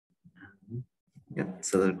Yep,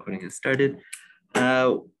 so the recording has started.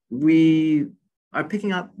 We are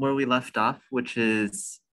picking up where we left off, which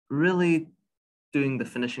is really doing the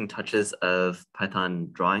finishing touches of Python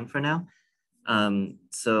drawing for now.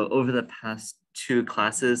 So over the past two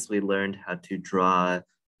classes, we learned how to draw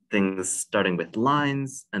things starting with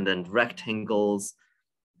lines and then rectangles,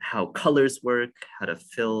 how colors work, how to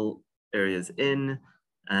fill areas in,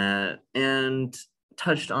 and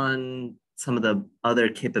touched on some of the other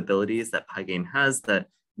capabilities that Pygame has that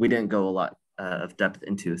we didn't go a lot of depth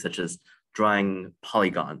into, such as drawing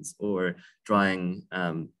polygons or drawing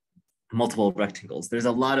multiple rectangles. There's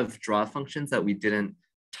a lot of draw functions that we didn't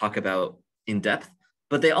talk about in depth,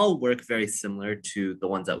 but they all work very similar to the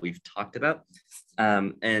ones that we've talked about.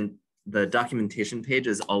 And the documentation page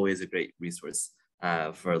is always a great resource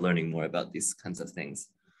for learning more about these kinds of things.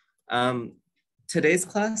 Today's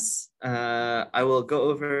class, I will go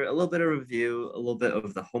over a little bit of review, a little bit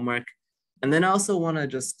of the homework, and then I also want to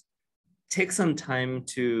just take some time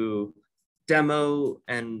to demo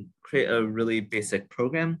and create a really basic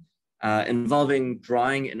program involving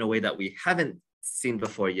drawing in a way that we haven't seen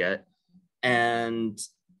before yet. And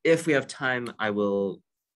if we have time, I will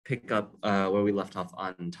pick up where we left off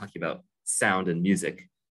on talking about sound and music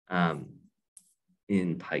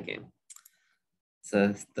in Pygame.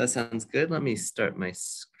 So that sounds good. Let me start my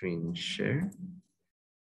screen share.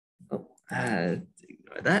 Oh,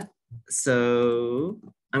 ignore that. So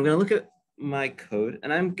I'm gonna look at my code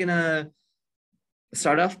and I'm gonna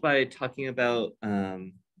start off by talking about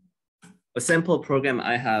a simple program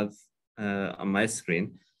I have on my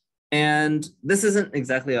screen. And this isn't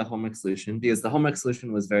exactly a homework solution because the homework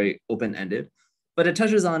solution was very open-ended, but it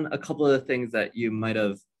touches on a couple of things that you might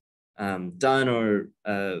have done or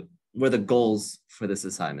were the goals for this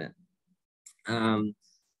assignment.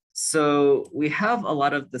 So we have a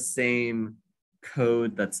lot of the same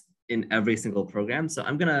code that's in every single program. So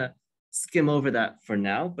I'm gonna skim over that for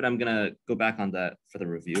now, but I'm gonna go back on that for the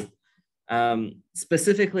review.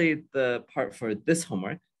 Specifically, the part for this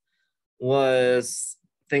homework was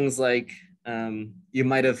things like you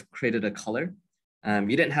might have created a color.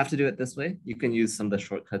 You didn't have to do it this way. You can use some of the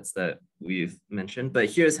shortcuts that we've mentioned, but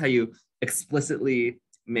here's how you explicitly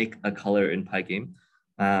make a color in Pygame.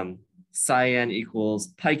 Cyan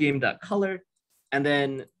equals pygame.color, and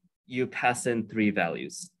then you pass in three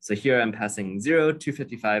values. So here I'm passing 0,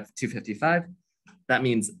 255, 255. That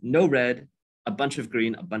means no red, a bunch of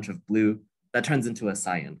green, a bunch of blue. That turns into a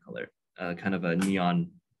cyan color, kind of a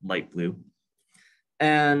neon light blue.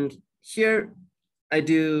 And here I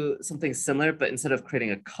do something similar, but instead of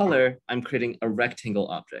creating a color, I'm creating a rectangle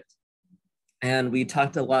object. And we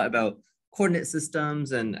talked a lot about coordinate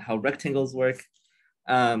systems and how rectangles work.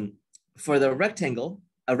 For the rectangle,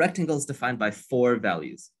 a rectangle is defined by four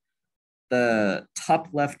values. The top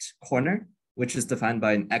left corner, which is defined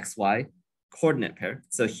by an XY coordinate pair.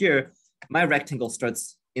 So here, my rectangle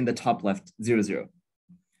starts in the top left, 0, 0.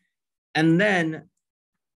 And then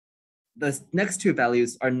the next two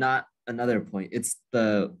values are not another point. It's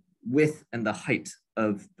the width and the height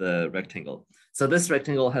of the rectangle. So this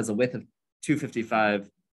rectangle has a width of 255,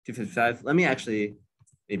 255. Let me actually,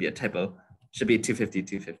 maybe a typo, should be 250,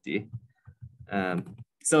 250.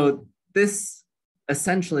 So this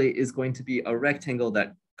essentially is going to be a rectangle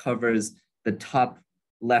that covers the top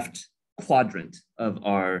left quadrant of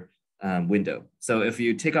our window. So if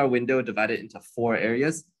you take our window, divide it into four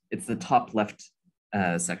areas, it's the top left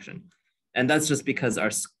section. And that's just because our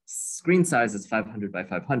screen size is 500 by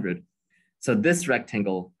 500. So this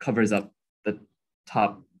rectangle covers up the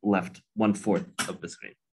top left 1/4 of the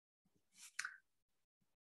screen.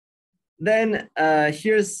 Then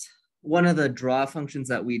here's one of the draw functions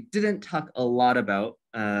that we didn't talk a lot about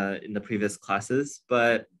in the previous classes,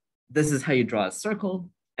 but this is how you draw a circle.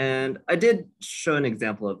 And I did show an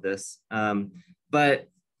example of this, but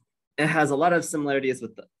it has a lot of similarities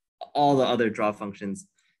with all the other draw functions.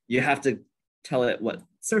 You have to tell it what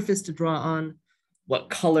surface to draw on, what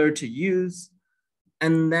color to use,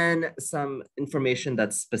 and then some information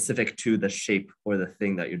that's specific to the shape or the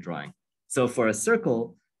thing that you're drawing. So for a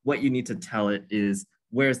circle, what you need to tell it is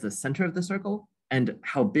where's the center of the circle and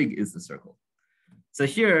how big is the circle. So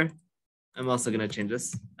here, I'm also gonna change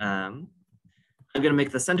this. I'm gonna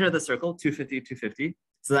make the center of the circle 250, 250.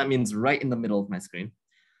 So that means right in the middle of my screen.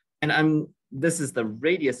 And this is the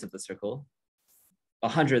radius of the circle,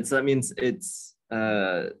 100. So that means it's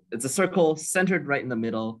a circle centered right in the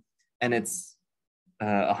middle, and it's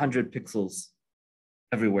 100 pixels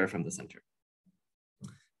everywhere from the center.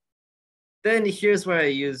 Then here's where I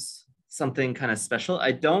use something kind of special.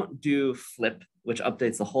 I don't do flip, which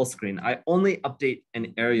updates the whole screen. I only update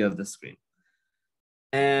an area of the screen.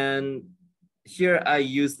 And here I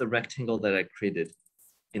use the rectangle that I created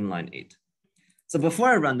in line 8. So before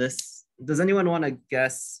I run this, does anyone want to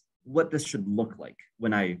guess what this should look like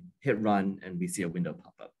when I hit run and we see a window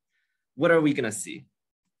pop up? What are we going to see?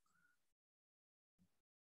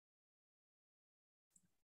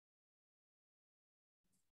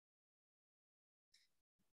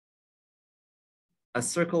 A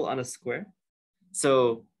circle on a square.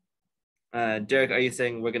 So Derek, are you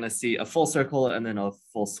saying we're going to see a full circle and then a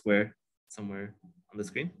full square somewhere on the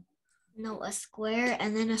screen? No, a square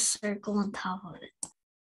and then a circle on top of it.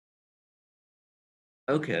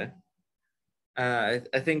 Okay. I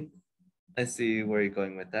think I see where you're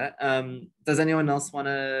going with that. Does anyone else want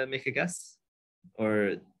to make a guess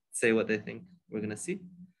or say what they think we're going to see?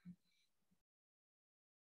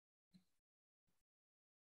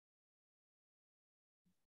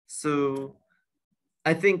 So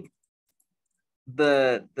I think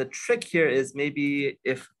the trick here is maybe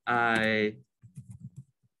if I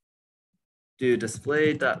do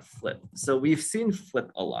display.flip. So we've seen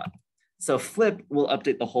flip a lot. So flip will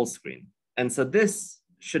update the whole screen. And so this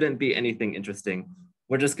shouldn't be anything interesting.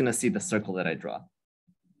 We're just going to see the circle that I draw,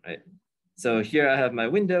 right? So here I have my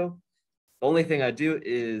window. The only thing I do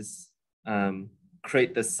is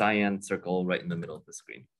create this cyan circle right in the middle of the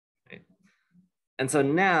screen, right? And so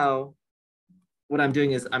now what I'm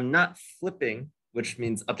doing is I'm not flipping, which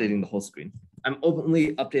means updating the whole screen. I'm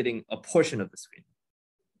only updating a portion of the screen.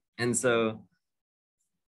 And so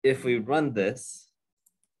if we run this,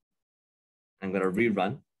 I'm going to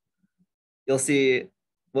rerun, you'll see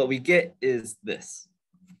what we get is this.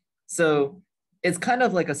 So it's kind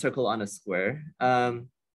of like a circle on a square.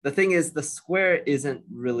 The thing is, the square isn't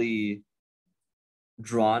really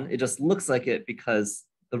drawn. It just looks like it because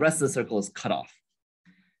the rest of the circle is cut off.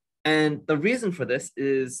 And the reason for this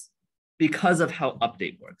is because of how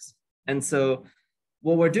update works. And so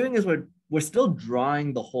what we're doing is we're still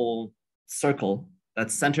drawing the whole circle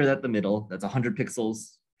that's centered at the middle, that's 100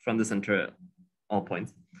 pixels from the center at all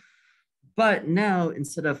points. But now,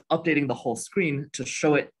 instead of updating the whole screen to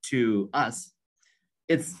show it to us,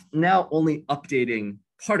 it's now only updating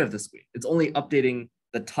part of the screen. It's only updating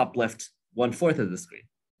the top left 1/4 of the screen.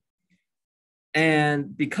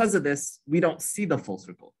 And because of this, we don't see the full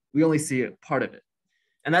circle. We only see part of it.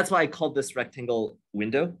 And that's why I called this rectangle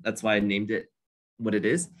window. That's why I named it what it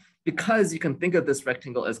is, because you can think of this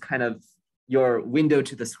rectangle as kind of your window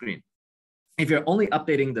to the screen. If you're only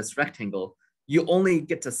updating this rectangle, you only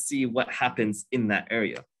get to see what happens in that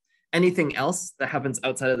area. Anything else that happens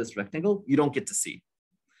outside of this rectangle, you don't get to see.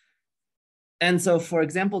 And so, for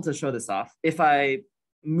example, to show this off, if I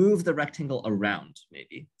move the rectangle around,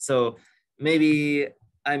 so maybe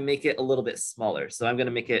I make it a little bit smaller. So I'm going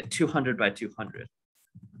to make it 200 by 200.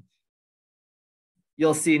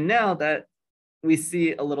 You'll see now that we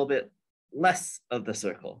see a little bit less of the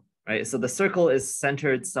circle, right? So the circle is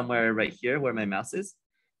centered somewhere right here where my mouse is,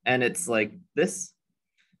 and it's like this.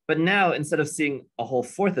 But now, instead of seeing a whole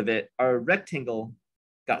 1/4 of it, our rectangle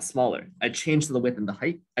got smaller. I changed the width and the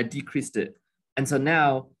height, I decreased it. And so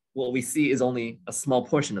now what we see is only a small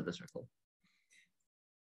portion of the circle.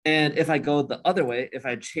 And if I go the other way, if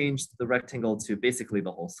I change the rectangle to basically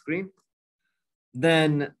the whole screen,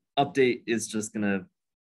 then update is just gonna,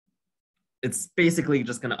 it's basically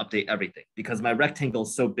just gonna update everything because my rectangle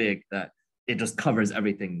is so big that it just covers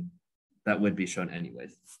everything that would be shown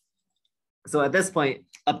anyways. So at this point,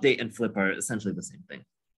 update and flip are essentially the same thing.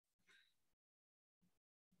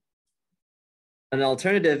 An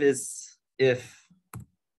alternative is if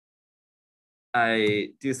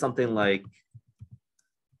I do something like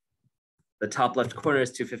the top left corner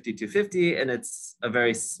is 250, 250, and it's a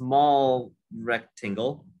very small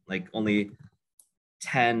rectangle, like only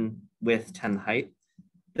 10 width, 10 height,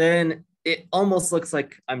 then it almost looks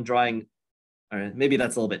like I'm drawing, or maybe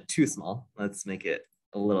that's a little bit too small. Let's make it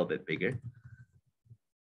a little bit bigger.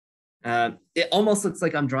 It almost looks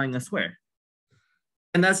like I'm drawing a square.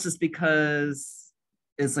 And that's just because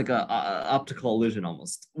it's like a optical illusion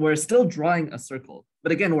almost. We're still drawing a circle,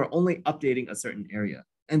 but again, we're only updating a certain area.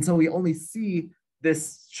 And so we only see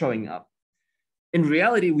this showing up. In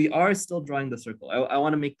reality, we are still drawing the circle. I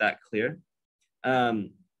want to make that clear.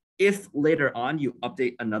 If later on you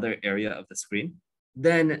update another area of the screen,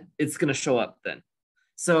 then it's going to show up then.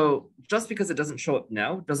 So just because it doesn't show up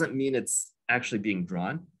now doesn't mean it's actually being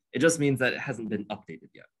drawn. It just means that it hasn't been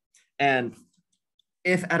updated yet. And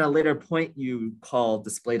if at a later point you call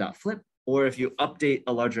display.flip, or if you update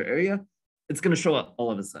a larger area, it's going to show up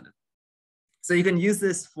all of a sudden. So you can use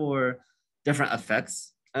this for different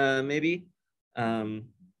effects, maybe.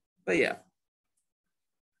 But yeah.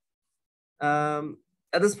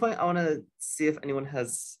 At this point, I want to see if anyone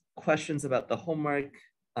has questions about the homework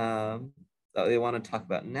that they want to talk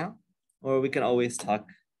about now, or we can always talk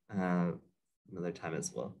another time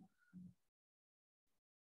as well.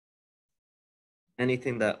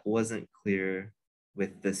 Anything that wasn't clear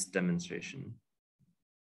with this demonstration?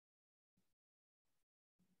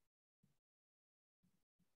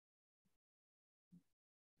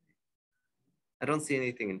 I don't see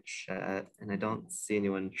anything in chat, and I don't see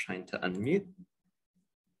anyone trying to unmute.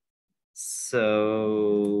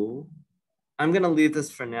 So I'm gonna leave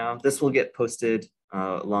this for now. This will get posted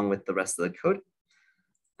along with the rest of the code.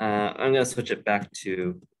 I'm gonna switch it back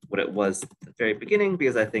to what it was at the very beginning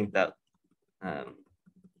because I think that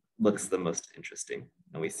looks the most interesting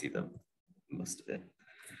and we see the most of it.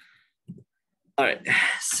 All right,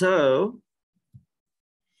 so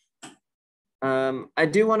I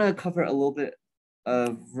do wanna cover a little bit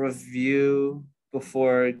of review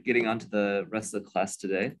before getting onto the rest of the class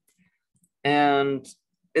today. And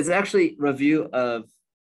it's actually review of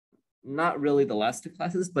not really the last two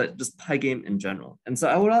classes, but just Pygame in general. And so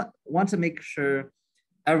I would want to make sure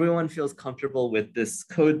everyone feels comfortable with this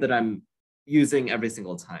code that I'm using every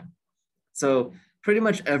single time. So pretty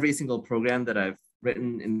much every single program that I've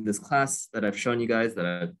written in this class that I've shown you guys, that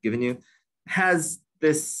I've given you, has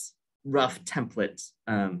this rough template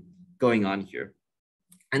going on here.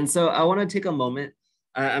 And so I want to take a moment.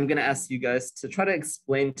 I'm going to ask you guys to try to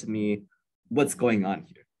explain to me what's going on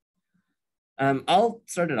here. I'll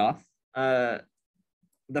start it off.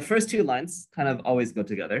 The first two lines kind of always go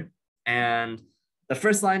together. And the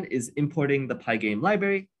first line is importing the Pygame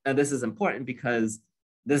library. And this is important because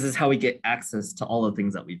this is how we get access to all the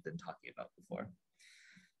things that we've been talking about before.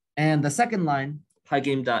 And the second line,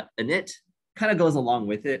 pygame.init, kind of goes along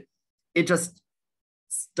with it. It just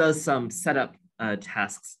does some setup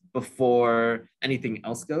tasks before anything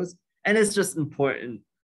else goes. And it's just important.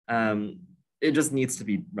 It just needs to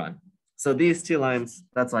be run. So these two lines,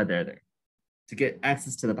 that's why they're there, to get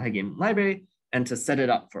access to the Pygame library and to set it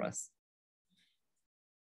up for us.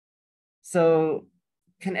 So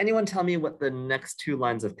can anyone tell me what the next two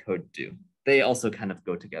lines of code do? They also kind of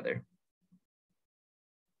go together.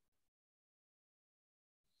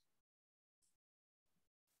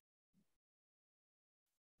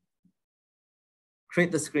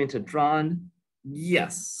 Create the screen to drawn.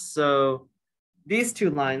 Yes, so these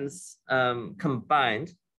two lines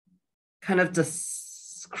combined kind of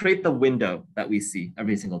just create the window that we see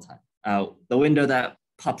every single time. The window that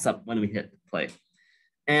pops up when we hit play.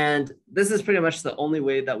 And this is pretty much the only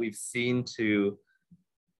way that we've seen to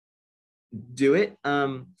do it.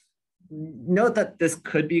 Note that this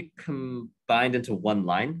could be combined into one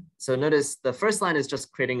line. So notice the first line is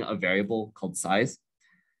just creating a variable called size.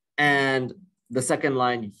 And the second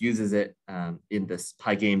line uses it in this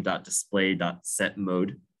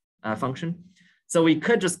pygame.display.setMode function. So we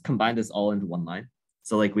could just combine this all into one line.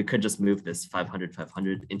 So like we could just move this 500,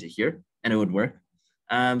 500 into here and it would work.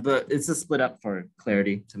 But it's a split up for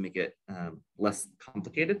clarity to make it less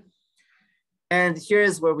complicated. And here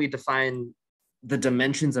is where we define the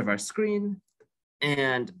dimensions of our screen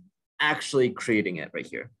and actually creating it right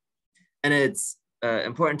here. And it's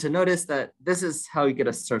important to notice that this is how you get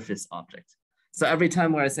a surface object. So every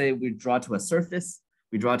time where I say we draw to a surface,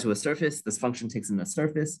 this function takes in a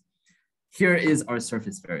surface. Here is our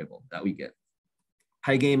surface variable that we get.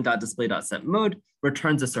 Pygame.display.setMode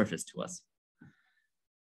returns a surface to us.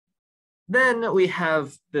 Then we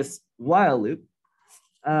have this while loop.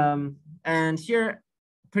 And here,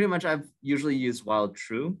 pretty much I've usually used while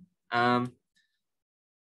true.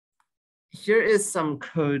 Here is some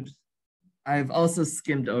code. I've also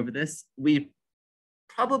skimmed over this. We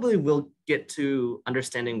probably will get to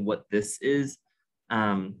understanding what this is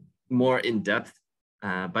more in depth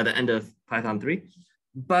by the end of Python 3.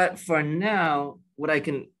 But for now, what I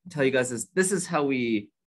can tell you guys is this is how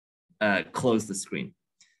we close the screen.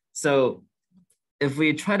 So if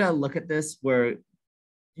we try to look at this, we're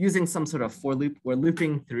using some sort of for loop. We're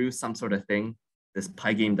looping through some sort of thing, this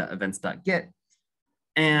pygame.events.get,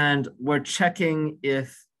 and we're checking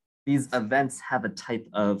if these events have a type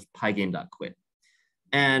of pygame.quit.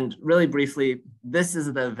 And really briefly, this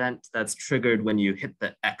is the event that's triggered when you hit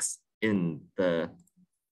the X in the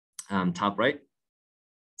top right.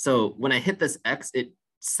 So when I hit this X, it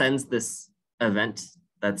sends this event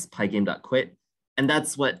that's pygame.quit, and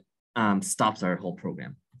that's what stops our whole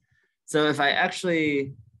program. So if I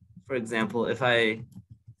actually, for example, if I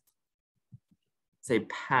say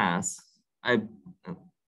pass,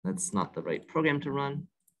 that's not the right program to run.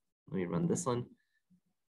 Let me run this one.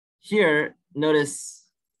 Here, notice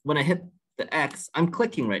when I hit the X, I'm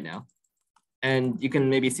clicking right now. And you can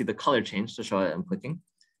maybe see the color change to show that I'm clicking,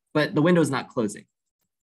 but the window is not closing.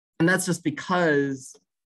 And that's just because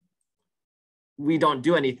we don't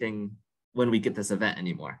do anything when we get this event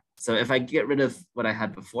anymore. So if I get rid of what I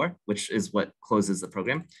had before, which is what closes the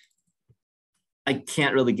program, I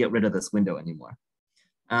can't really get rid of this window anymore.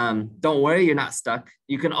 Don't worry, you're not stuck.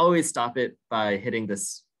 You can always stop it by hitting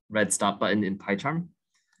this red stop button in PyCharm.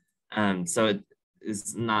 So it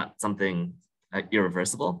is not something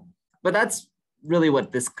irreversible, but that's really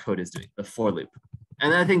what this code is doing, the for loop.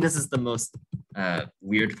 And I think this is the most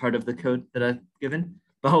weird part of the code that I've given,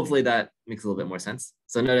 but hopefully that makes a little bit more sense.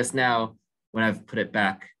 So notice now, when I've put it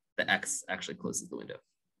back, the X actually closes the window.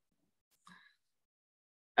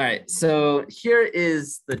 All right, so here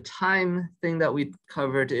is the time thing that we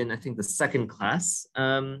covered in, I think, the second class.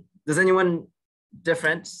 Does anyone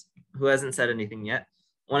different who hasn't said anything yet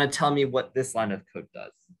want to tell me what this line of code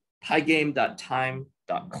does?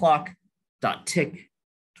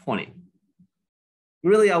 Pygame.time.clock.tick20.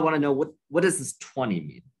 Really, I want to know what does this 20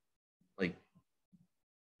 mean? Like,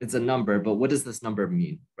 it's a number, but what does this number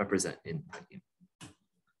mean, represent in Pygame?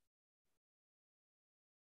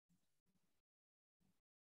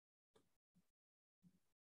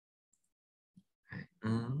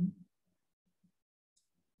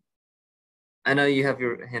 I know you have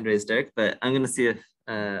your hand raised, Derek, but I'm going to see if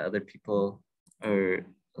other people are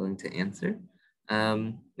willing to answer.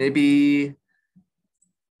 Maybe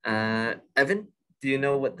Evan, do you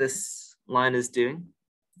know what this line is doing?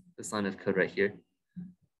 This line of code right here.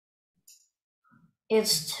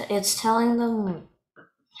 It's telling them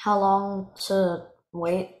how long to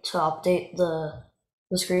wait to update the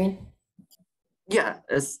screen. Yeah,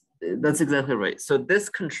 that's exactly right. So this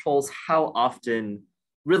controls how often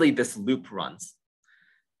really this loop runs.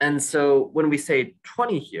 And so when we say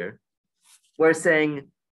 20 here, we're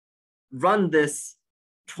saying run this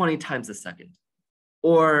 20 times a second.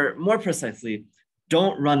 Or more precisely,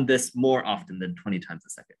 don't run this more often than 20 times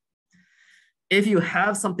a second. If you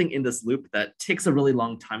have something in this loop that takes a really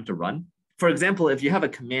long time to run, for example, if you have a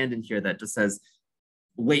command in here that just says,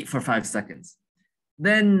 wait for 5 seconds,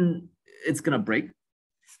 then it's gonna break.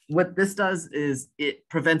 What this does is it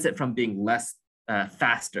prevents it from being less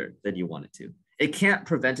faster than you want it to. It can't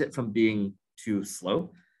prevent it from being too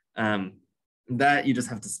slow. That you just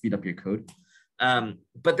have to speed up your code.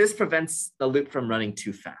 But this prevents the loop from running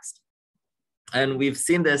too fast. And we've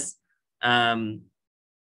seen this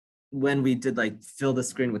when we did like fill the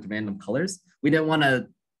screen with random colors. We didn't want to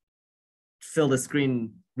fill the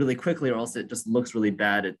screen really quickly or else it just looks really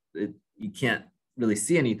bad. You can't really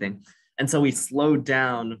see anything. And so we slowed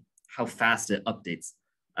down how fast it updates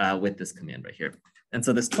with this command right here. And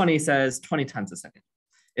so this 20 says 20 times a second.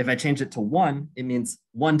 If I change it to 1, it means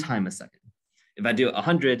 1 time a second. If I do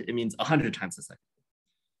 100, it means 100 times a second.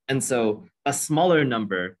 And so a smaller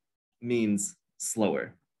number means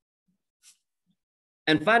slower.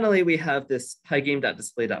 And finally, we have this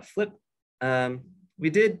pygame.display.flip. We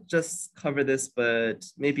did just cover this, but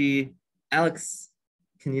maybe Alex,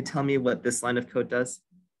 can you tell me what this line of code does?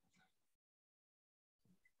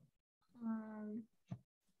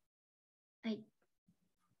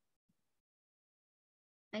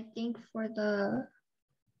 I think for the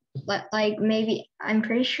like maybe I'm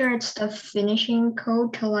pretty sure it's the finishing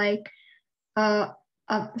code to like to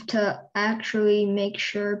actually make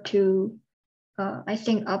sure to I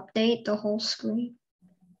think update the whole screen.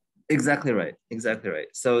 Exactly right. Exactly right.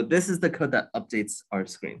 So this is the code that updates our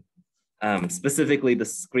screen, specifically the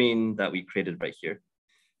screen that we created right here.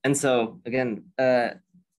 And so again,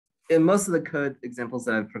 in most of the code examples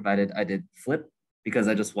that I've provided, I did flip because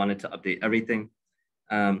I just wanted to update everything.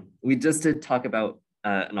 We just did talk about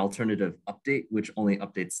an alternative update, which only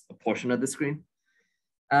updates a portion of the screen.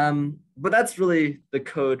 But that's really the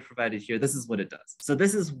code provided here. This is what it does. So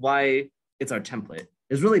this is why it's our template.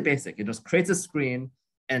 It's really basic. It just creates a screen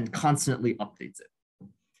and constantly updates it.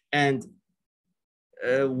 And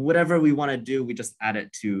whatever we want to do, we just add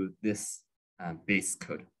it to this base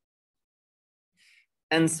code.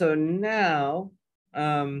 And so now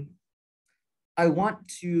I want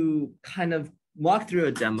to kind of walk through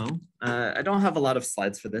a demo. I don't have a lot of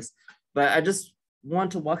slides for this, but I just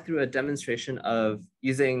want to walk through a demonstration of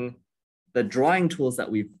using the drawing tools that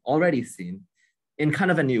we've already seen in kind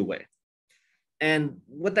of a new way. And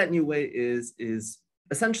what that new way is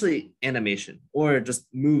essentially animation or just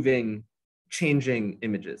moving, changing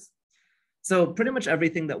images. So pretty much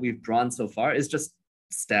everything that we've drawn so far is just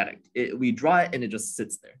static. We draw it and it just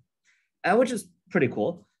sits there, which is pretty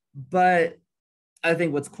cool. But I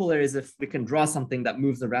think what's cooler is if we can draw something that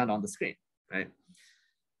moves around on the screen, right?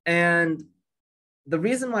 And the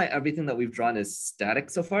reason why everything that we've drawn is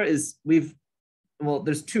static so far is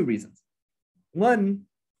there's 2 reasons. One,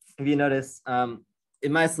 if you notice,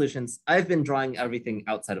 in my solutions, I've been drawing everything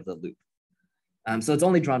outside of the loop. So it's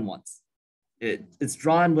only drawn once. It's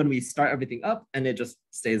drawn when we start everything up and it just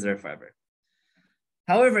stays there forever.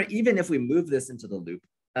 However, even if we move this into the loop,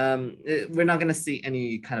 we're not gonna see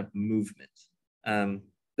any kind of movement.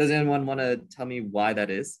 Does anyone wanna tell me why that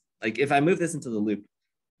is? Like if I move this into the loop,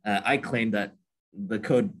 I claim that the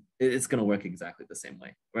code, it's gonna work exactly the same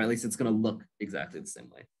way, or at least it's gonna look exactly the same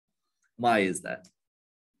way. Why is that?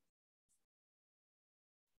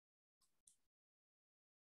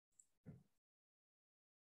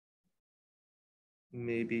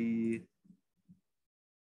 Maybe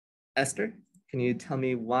Esther, can you tell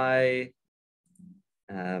me why,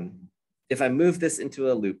 if I move this into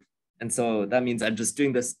a loop, and so that means I'm just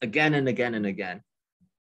doing this again and again and again,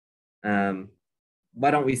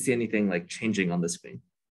 why don't we see anything like changing on the screen?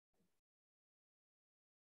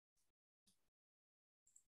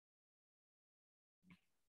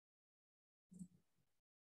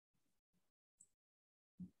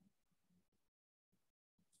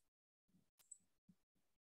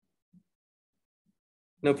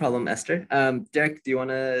 No problem, Esther. Derek, do you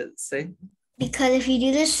want to say? Because if you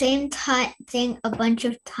do the same thing a bunch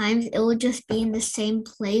of times, it will just be in the same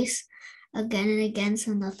place again and again,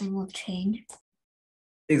 so nothing will change.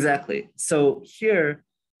 Exactly. So here,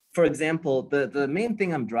 for example, the main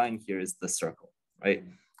thing I'm drawing here is the circle, right?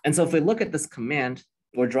 And so if we look at this command,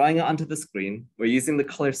 we're drawing it onto the screen, we're using the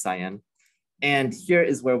color cyan, and here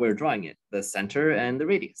is where we're drawing it, the center and the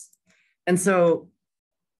radius. And so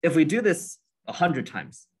if we do this 100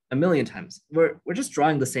 times, a million times, we're just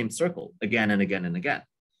drawing the same circle again and again and again.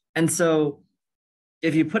 And so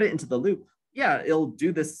if you put it into the loop, yeah, it'll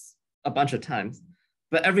do this a bunch of times,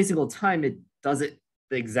 but every single time it does it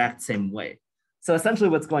the exact same way. So essentially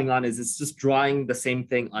what's going on is it's just drawing the same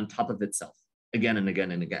thing on top of itself again and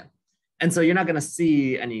again and again. And so you're not gonna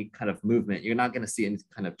see any kind of movement. You're not gonna see any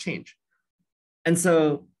kind of change. And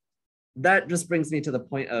so that just brings me to the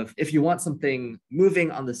point of, if you want something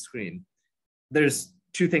moving on the screen, there's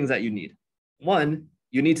two things that you need. One,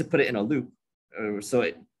 you need to put it in a loop, so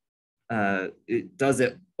it does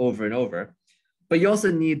it over and over. But you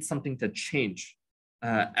also need something to change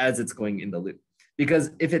as it's going in the loop.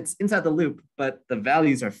 Because if it's inside the loop, but the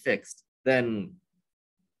values are fixed, then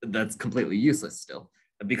that's completely useless still,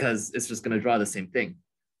 because it's just going to draw the same thing,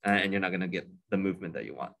 and you're not going to get the movement that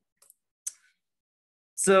you want.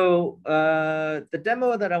 So the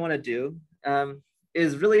demo that I want to do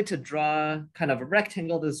is really to draw kind of a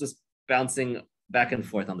rectangle that's just bouncing back and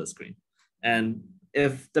forth on the screen. And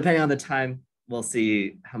if, depending on the time, we'll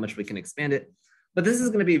see how much we can expand it. But this is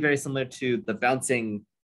going to be very similar to the bouncing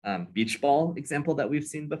beach ball example that we've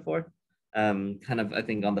seen before, kind of, I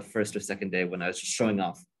think, on the first or second day when I was just showing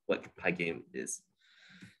off what Pygame is.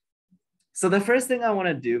 So the first thing I want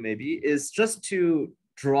to do maybe is just to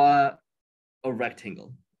draw a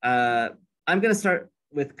rectangle. I'm going to start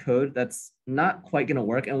with code that's not quite going to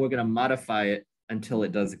work, and we're going to modify it until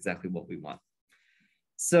it does exactly what we want.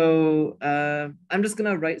 So I'm just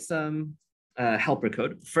going to write some helper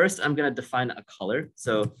code. First, I'm going to define a color.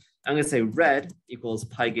 So I'm going to say red equals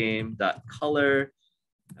pygame.color,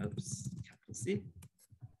 oops, capital C.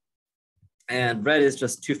 And red is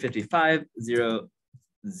just 255, 0,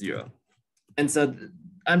 0. And so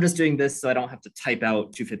I'm just doing this so I don't have to type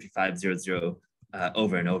out 255, 0, 0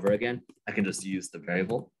 over and over again. I can just use the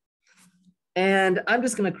variable. And I'm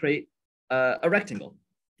just going to create a rectangle.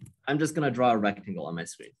 I'm just going to draw a rectangle on my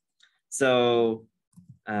screen. So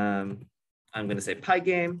I'm going to say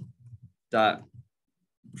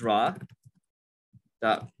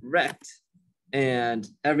pygame.draw.rect, and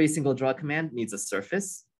every single draw command needs a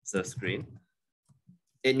surface, so screen.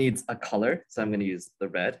 It needs a color, so I'm going to use the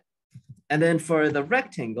red. And then for the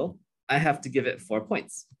rectangle, I have to give it 4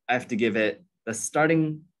 points. I have to give it the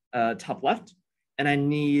starting top left, and I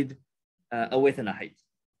need a width and a height.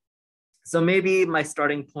 So maybe my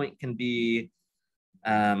starting point can be,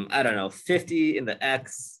 I don't know, 50 in the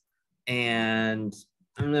X, and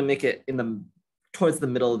I'm gonna make it towards the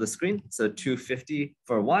middle of the screen. So 250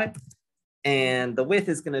 for Y, and the width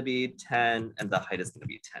is gonna be 10, and the height is gonna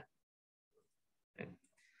be 10. Okay.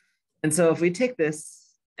 And so if we take this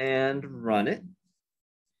and run it,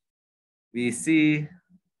 we see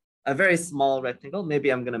a very small rectangle.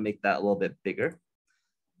 Maybe I'm gonna make that a little bit bigger.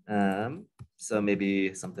 So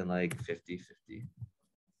maybe something like 50, 50.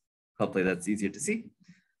 Hopefully that's easier to see.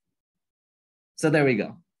 So there we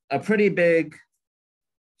go. A pretty big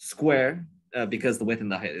square because the width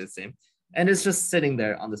and the height is the same. And it's just sitting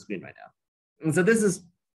there on the screen right now. And so this is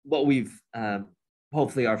what we've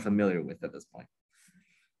hopefully are familiar with at this point.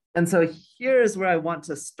 And so here's where I want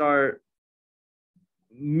to start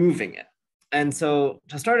moving it. And so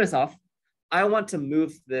to start us off, I want to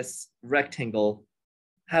move this rectangle,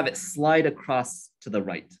 have it slide across to the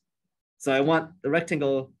right. So I want the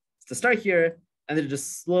rectangle to start here and then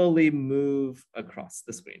just slowly move across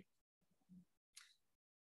the screen.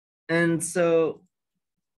 And so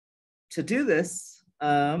to do this,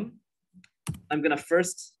 I'm gonna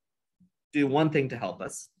first do one thing to help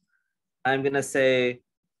us. I'm gonna say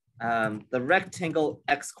the rectangle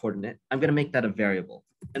X coordinate, I'm gonna make that a variable.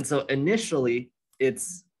 And so initially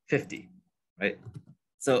it's 50, right?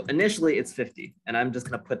 So initially it's 50 and I'm just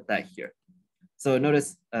gonna put that here. So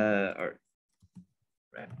notice, or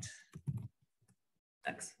rect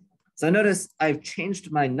X. So notice I've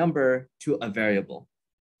changed my number to a variable.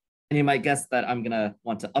 And you might guess that I'm gonna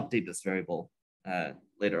want to update this variable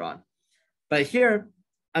later on. But here,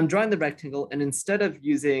 I'm drawing the rectangle and instead of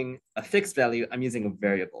using a fixed value, I'm using a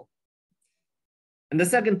variable. And the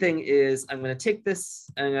second thing is I'm gonna take this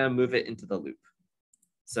and I'm gonna move it into the loop.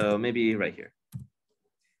 So maybe right here.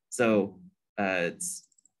 So it's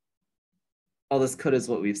all this code is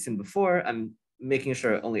what we've seen before. I'm making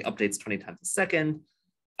sure it only updates 20 times a second.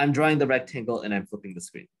 I'm drawing the rectangle and I'm flipping the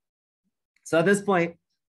screen. So at this point,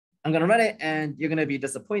 I'm gonna run it and you're gonna be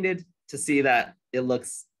disappointed to see that it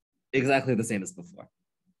looks exactly the same as before.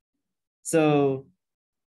 So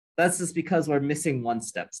that's just because we're missing one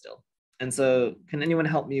step still. And so can anyone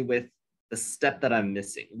help me with the step that I'm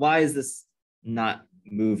missing? Why is this not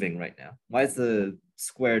moving right now? Why is the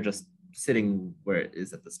square just sitting where it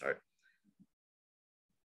is at the start?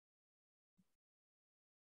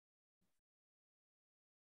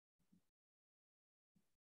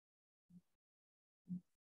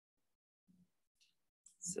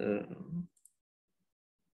 So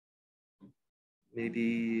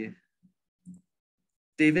maybe,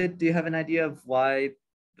 David, do you have an idea of why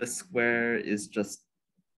the square is just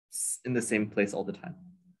in the same place all the time?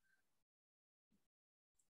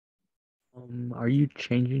 Are you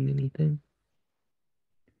changing anything?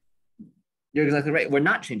 You're exactly right. We're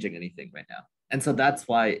not changing anything right now. And so that's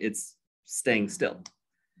why it's staying still.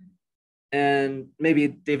 And maybe,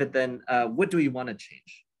 David, then what do we want to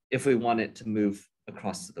change if we want it to move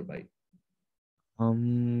across to the right?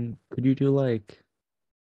 Could you do like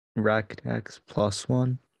rect X plus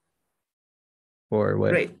 1? Or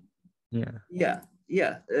what? Great. Yeah.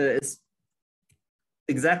 Yeah. It's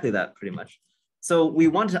exactly that pretty much. So we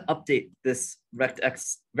want to update this rect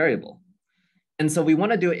X variable. And so we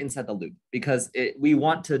want to do it inside the loop because we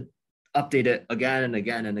want to update it again and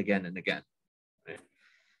again and again and again. Right?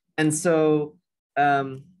 And so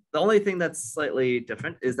the only thing that's slightly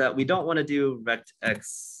different is that we don't want to do rect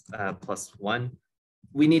X plus 1.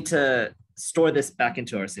 We need to store this back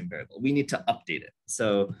into our same variable. We need to update it.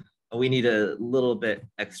 So we need a little bit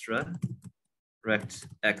extra. Rect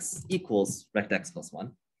X equals rect X plus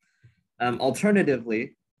 1.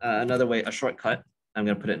 Alternatively, another way, a shortcut, I'm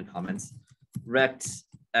going to put it in comments, rect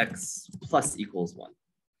X plus equals 1.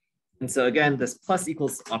 And so again, this plus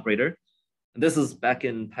equals operator, this is back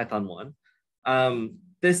in Python 1.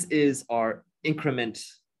 This is our increment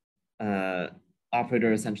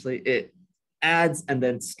operator, essentially. It adds and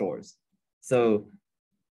then stores. So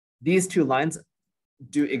these two lines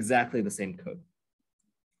do exactly the same code.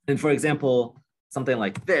 And for example, something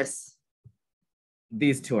like this,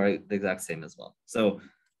 these two are the exact same as well. So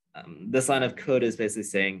this line of code is basically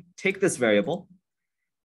saying, take this variable,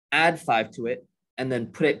 add 5 to it, and then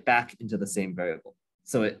put it back into the same variable.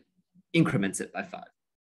 So it increments it by 5.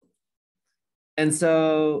 And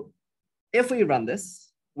so if we run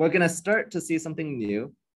this, we're gonna start to see something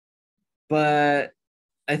new, but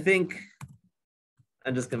I think,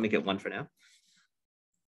 I'm just gonna make it 1 for now.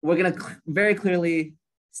 We're gonna very clearly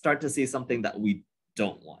start to see something that we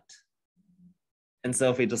don't want. And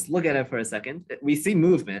so if we just look at it for a second, we see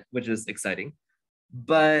movement, which is exciting,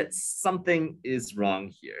 but something is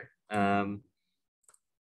wrong here.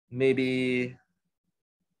 Maybe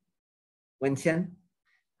Wenqian,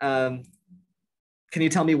 can you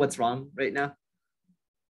tell me what's wrong right now?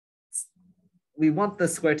 We want the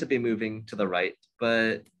square to be moving to the right,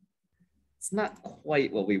 but it's not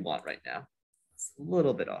quite what we want right now. It's a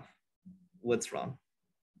little bit off. What's wrong?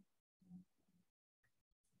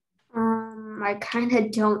 I kind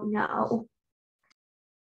of don't know.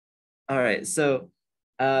 All right, so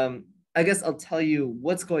I guess I'll tell you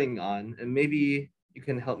what's going on and maybe you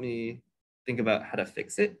can help me think about how to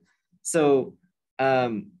fix it. So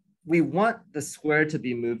we want the square to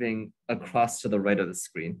be moving across to the right of the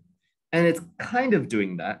screen. And it's kind of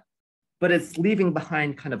doing that, but it's leaving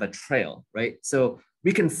behind kind of a trail, right? So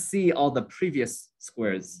we can see all the previous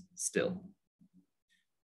squares still.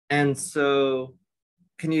 And so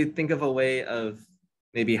can you think of a way of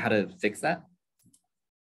maybe how to fix that?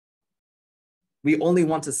 We only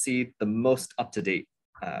want to see the most up-to-date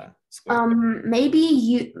square.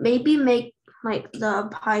 Maybe make like the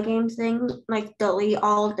Pygame thing, like delete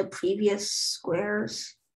all of the previous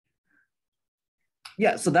squares.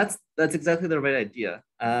 Yeah, so that's exactly the right idea.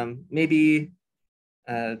 Maybe,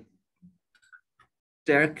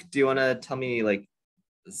 Derek, do you want to tell me like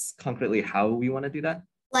concretely how we want to do that?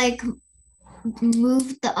 Like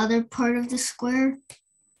move the other part of the square.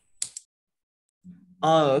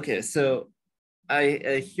 Oh, okay. So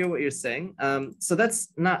I hear what you're saying. So that's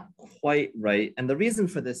not quite right. And the reason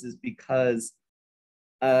for this is because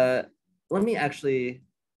let me actually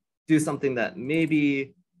do something that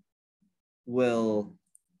maybe will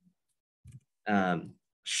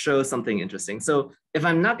show something interesting. So if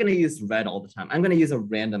I'm not going to use red all the time, I'm going to use a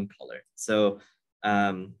random color. So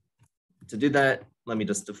to do that, let me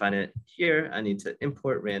just define it here. I need to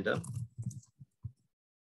import random.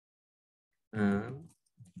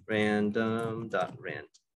 Random.rand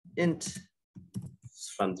int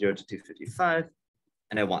from 0 to 255.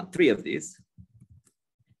 And I want 3 of these.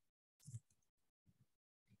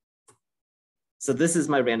 So this is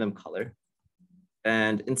my random color.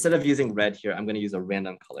 And instead of using red here, I'm going to use a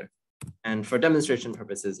random color. And for demonstration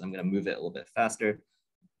purposes, I'm going to move it a little bit faster.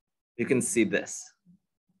 You can see this,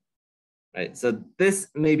 right? So this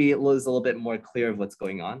maybe was a little bit more clear of what's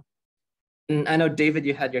going on. And I know, David,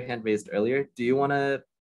 you had your hand raised earlier. Do you want to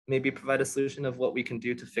maybe provide a solution of what we can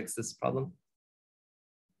do to fix this problem?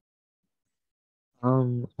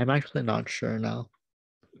 I'm actually not sure now.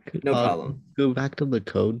 No problem. Go back to the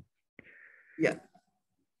code. Yeah.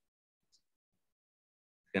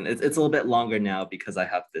 And it's a little bit longer now because I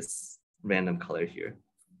have this random color here.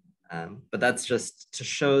 But that's just to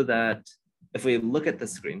show that if we look at the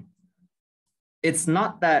screen, it's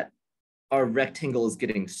not that our rectangle is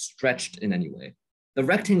getting stretched in any way. The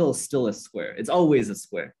rectangle is still a square. It's always a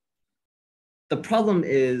square. The problem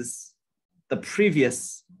is the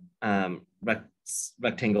previous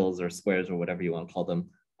rectangles or squares or whatever you want to call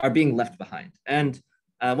them are being left behind. And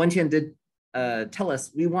Wenqian did tell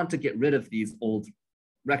us we want to get rid of these old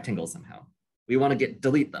rectangles somehow. We want to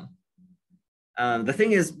delete them. The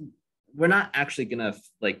thing is, we're not actually gonna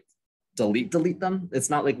like delete them. It's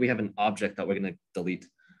not like we have an object that we're gonna delete,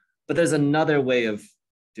 but there's another way of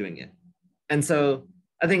doing it. And so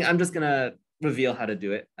I think I'm just gonna reveal how to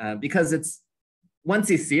do it because once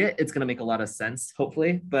you see it, it's gonna make a lot of sense,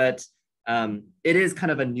 hopefully, but it is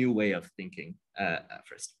kind of a new way of thinking at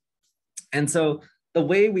first. And so the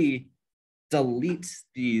way we delete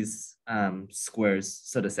these squares,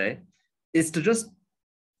 so to say, is to just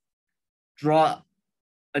draw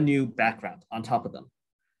a new background on top of them.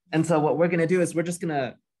 And so what we're gonna do is we're just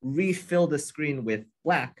gonna refill the screen with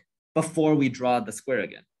black before we draw the square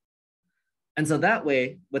again. And so that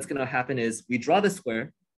way, what's gonna happen is we draw the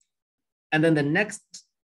square, and then the next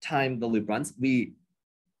time the loop runs, we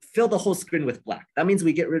fill the whole screen with black. That means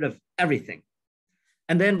we get rid of everything.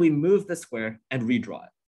 And then we move the square and redraw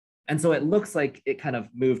it. And so it looks like it kind of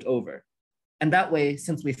moved over. And that way,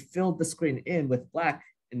 since we filled the screen in with black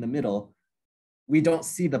in the middle, we don't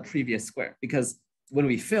see the previous square because when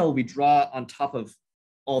we fill, we draw on top of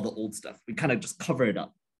all the old stuff. We kind of just cover it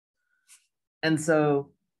up. And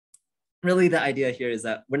so really the idea here is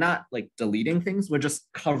that we're not like deleting things, we're just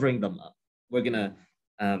covering them up. We're gonna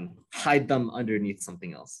hide them underneath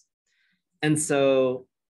something else. And so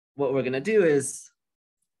what we're gonna do is,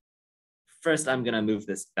 first I'm gonna move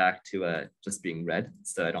this back to just being red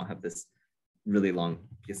so I don't have this really long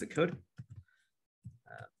piece of code.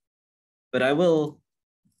 But I will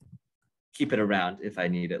keep it around if I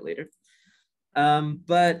need it later.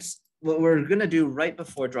 But what we're gonna do right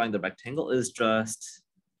before drawing the rectangle is just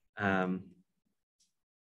the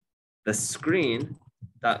screen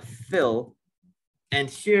dot fill, and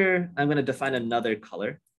here I'm gonna define another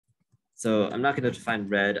color. So I'm not gonna define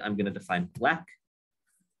red, I'm gonna define black.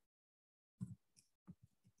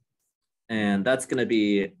 And that's gonna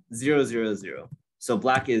be 0, 0, 0. So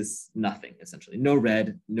black is nothing, essentially. No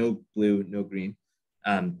red, no blue, no green.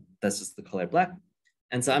 That's just the color black.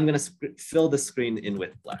 And so I'm gonna fill the screen in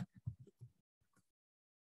with black.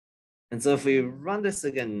 And so if we run this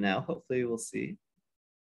again now, hopefully we'll see.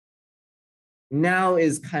 Now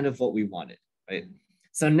is kind of what we wanted, right?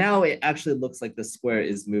 So now it actually looks like the square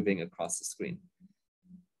is moving across the screen.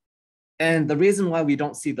 And the reason why we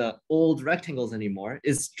don't see the old rectangles anymore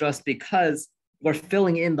is just because we're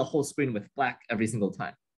filling in the whole screen with black every single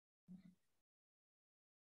time.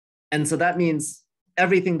 And so that means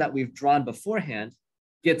everything that we've drawn beforehand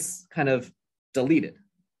gets kind of deleted.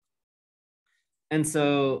 And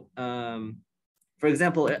so For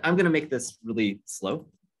example, I'm gonna make this really slow,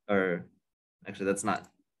 or actually that's not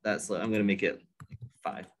that slow. I'm gonna make it like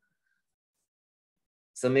 5.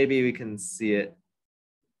 So maybe we can see it.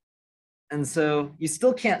 And so you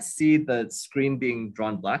still can't see the screen being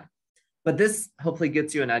drawn black, but this hopefully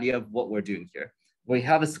gets you an idea of what we're doing here. We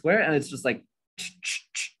have a square and it's just like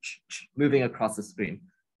moving across the screen.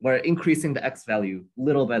 We're increasing the X value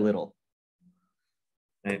little by little,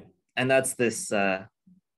 right? And that's this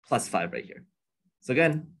 +5 right here. So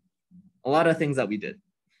again, a lot of things that we did.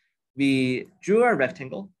 We drew our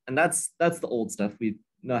rectangle, and that's the old stuff. We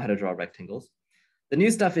know how to draw rectangles. The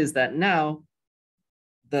new stuff is that now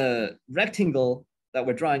the rectangle that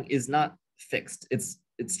we're drawing is not fixed.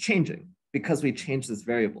 It's changing because we changed this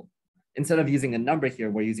variable. Instead of using a number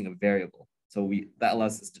here, we're using a variable. So that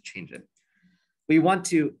allows us to change it. We want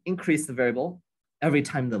to increase the variable every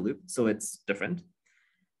time in the loop, so it's different.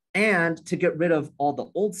 And to get rid of all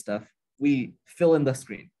the old stuff, we fill in the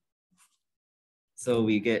screen. So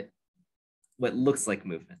we get what looks like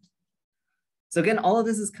movement. So again, all of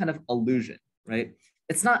this is kind of illusion, right?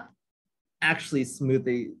 It's not actually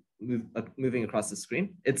smoothly moving across the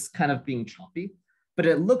screen. It's kind of being choppy, but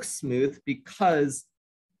it looks smooth because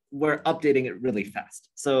we're updating it really fast.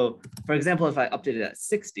 So for example, if I update it at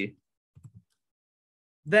 60,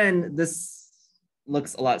 then this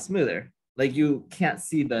looks a lot smoother. Like you can't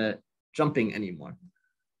see the jumping anymore.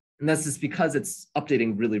 And that's just because it's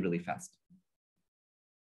updating really, really fast.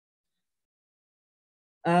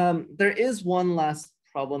 There is one last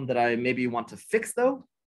problem that I maybe want to fix though,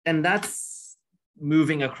 and that's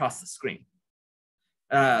moving across the screen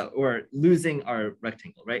or losing our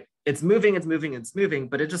rectangle, right? It's moving,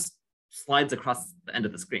 but it just slides across the end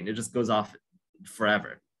of the screen. It just goes off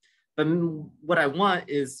forever. But what I want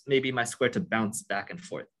is maybe my square to bounce back and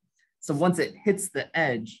forth. So once it hits the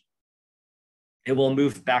edge, it will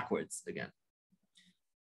move backwards again.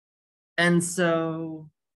 And so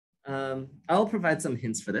I'll provide some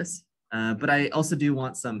hints for this, but I also do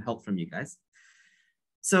want some help from you guys.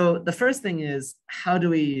 So the first thing is, how do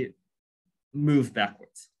we move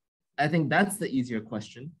backwards? I think that's the easier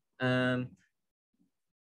question.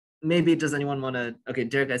 Maybe does anyone want to, okay,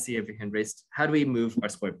 Derek, I see you have your hand raised. How do we move our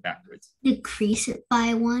square backwards? Decrease it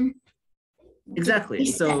by 1. Exactly.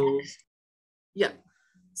 Decrease So X. yeah.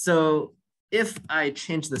 So if I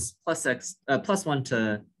change this +1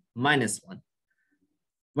 to -1,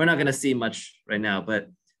 we're not going to see much right now,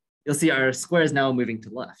 but you'll see our square is now moving to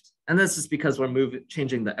the left. And that's just because we're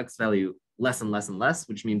changing the X value less and less and less,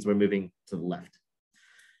 which means we're moving to the left.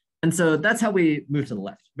 And so that's how we move to the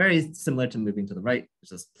left. Very similar to moving to the right,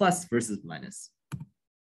 which is plus versus minus.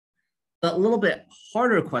 The little bit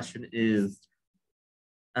harder question is,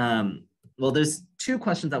 well, there's 2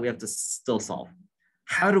 questions that we have to still solve.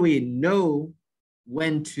 How do we know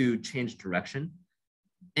when to change direction?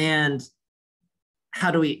 And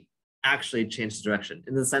how do we actually change direction?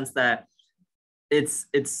 In the sense that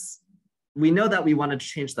we know that we want to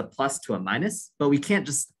change the plus to a minus, but we can't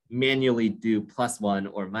just manually do +1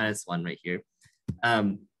 or -1 right here.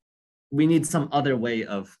 We need some other way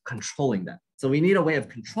of controlling that. So we need a way of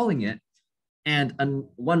controlling it, and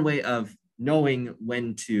one way of knowing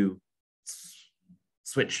when to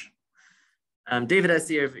switch. David, I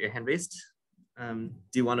see your hand raised.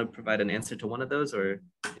 Do you want to provide an answer to one of those, or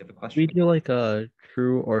do you have a question? We do like a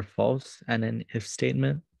true or false and an if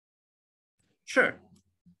statement. Sure.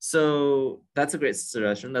 So that's a great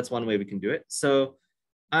suggestion. That's one way we can do it. So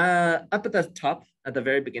up at the top, at the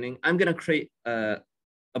very beginning, I'm going to create a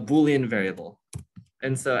Boolean variable.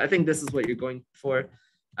 And so I think this is what you're going for.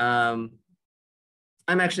 I'm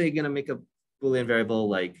actually going to make a Boolean variable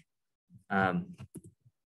like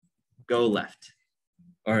go left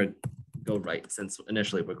or go right, since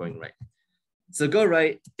initially we're going right. So go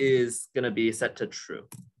right is going to be set to true.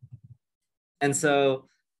 And so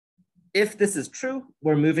if this is true,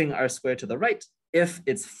 we're moving our square to the right. If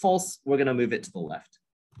it's false, we're going to move it to the left.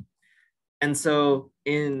 And so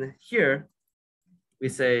in here, we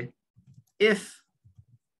say, if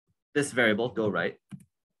this variable, go right,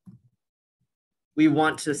 we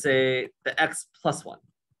want to say the x plus 1.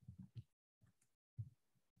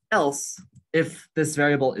 Else, if this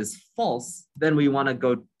variable is false, then we want to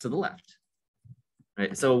go to the left.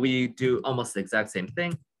 Right? So we do almost the exact same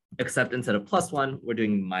thing, except instead of +1, we're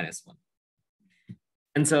doing -1.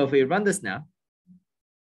 And so if we run this now,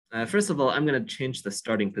 first of all, I'm going to change the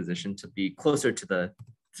starting position to be closer to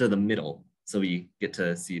the middle, so we get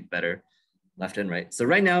to see it better, left and right. So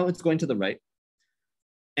right now it's going to the right.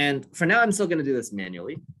 And for now, I'm still going to do this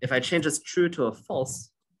manually. If I change this true to a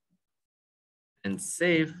false and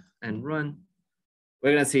save and run,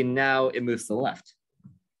 we're going to see now it moves to the left.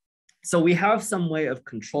 So we have some way of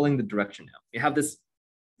controlling the direction now. We have this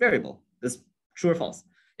variable, this true or false.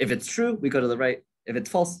 If it's true, we go to the right. If it's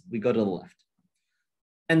false, we go to the left.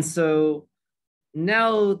 And so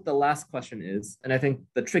now the last question is, and I think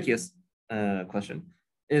the trickiest question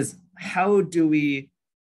is, how do we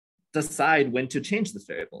decide when to change this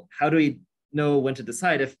variable? How do we know when to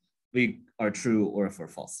decide if we are true or if we're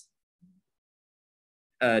false?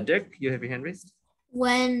 Dirk, you have your hand raised.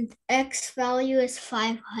 When X value is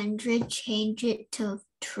 500, change it to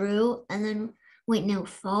true, and then wait, no,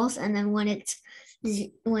 false. And then when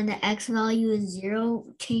when the X value is 0,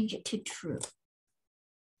 change it to true.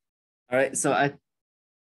 All right, so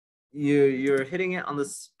you're hitting it on the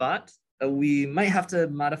spot. We might have to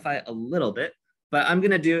modify it a little bit, but I'm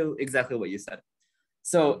gonna do exactly what you said.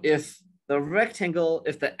 So if the rectangle,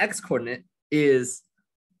 if the X coordinate is,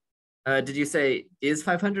 did you say is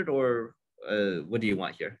 500 or what do you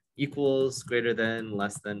want here? Equals, greater than,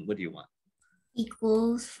 less than, what do you want?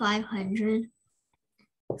 Equals 500.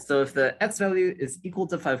 So if the X value is equal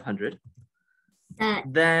to 500,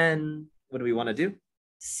 then what do we want to do?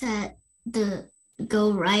 Set the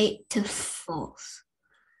go right to false.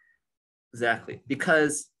 Exactly,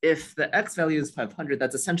 because if the X value is 500,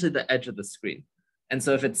 that's essentially the edge of the screen. And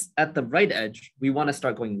so if it's at the right edge, we want to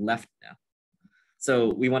start going left now.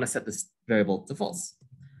 So we want to set this variable to false.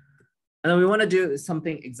 And then we want to do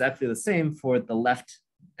something exactly the same for the left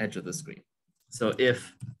edge of the screen. So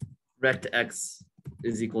if rect X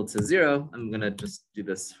is equal to 0, I'm going to just do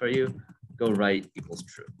this for you, go right equals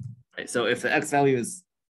true. Right? So if the X value is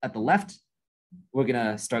at the left, we're going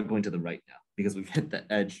to start going to the right now because we've hit the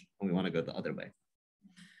edge and we want to go the other way.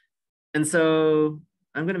 And so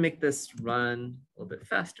I'm going to make this run a little bit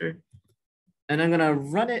faster. And I'm going to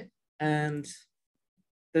run it, and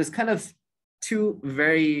there's kind of two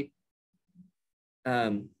very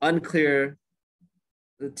unclear,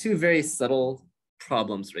 two very subtle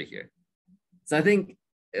problems right here. So I think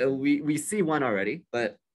we see one already,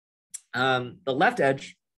 but the left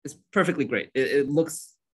edge is perfectly great. It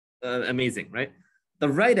looks amazing, right? The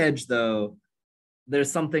right edge, though,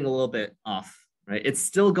 there's something a little bit off, right? It's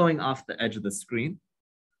still going off the edge of the screen.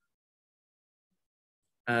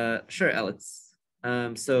 Sure, Alex.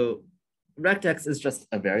 So rect X is just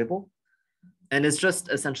a variable, and it's just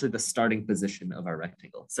essentially the starting position of our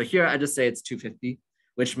rectangle. So here I just say it's 250,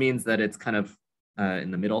 which means that it's kind of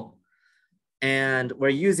in the middle. And we're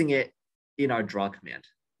using it in our draw command.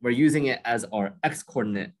 We're using it as our X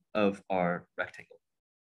coordinate of our rectangle.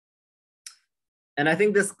 And I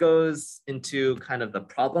think this goes into kind of the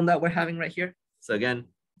problem that we're having right here. So again,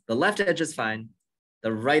 the left edge is fine,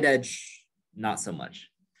 the right edge, not so much.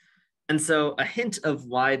 And so a hint of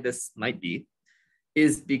why this might be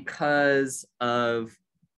is because of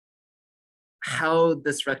how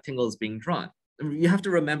this rectangle is being drawn. You have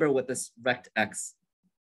to remember what this rect X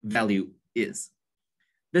value is.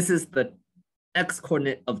 This is the X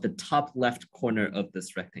coordinate of the top left corner of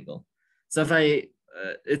this rectangle. So if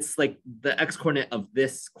it's like the X coordinate of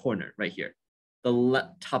this corner right here, the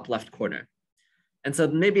top left corner. And so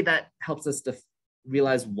maybe that helps us to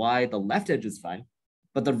realize why the left edge is fine,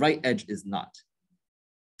 but the right edge is not.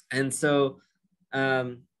 And so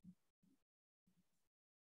the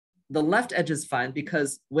left edge is fine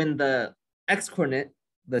because when the X coordinate,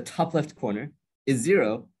 the top left corner, is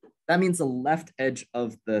 0, that means the left edge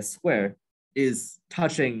of the square is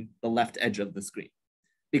touching the left edge of the screen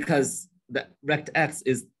because the rect X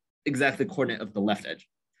is exactly the coordinate of the left edge.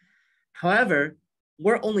 However,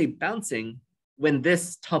 we're only bouncing when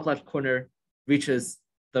this top left corner reaches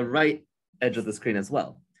the right edge of the screen as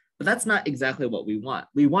well. But that's not exactly what we want.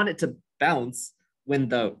 We want it to bounce when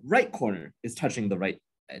the right corner is touching the right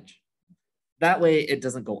edge. That way it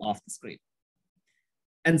doesn't go off the screen.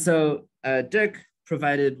 And so Dirk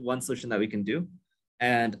provided one solution that we can do,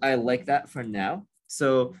 and I like that for now.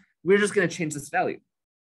 So we're just gonna change this value.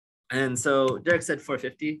 And so Dirk said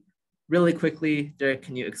 450. Really quickly, Dirk,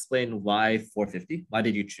 can you explain why 450? Why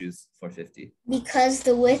did you choose 450? Because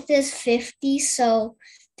the width is 50, so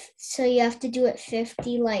you have to do it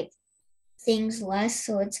 50 like things less.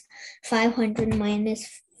 So it's 500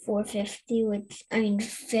 minus 450,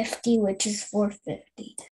 50, which is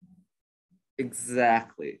 450.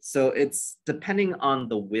 Exactly. So it's depending on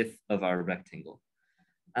the width of our rectangle.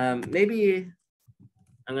 Maybe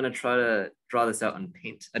I'm gonna try to draw this out on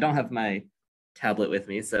Paint. I don't have my tablet with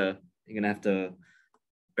me, so you're gonna have to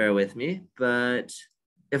bear with me. But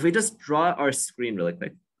if we just draw our screen really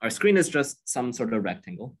quick, our screen is just some sort of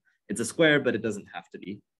rectangle. It's a square, but it doesn't have to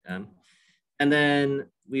be. And then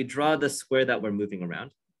we draw the square that we're moving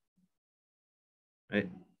around, right?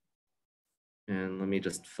 And let me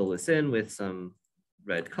just fill this in with some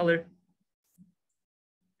red color.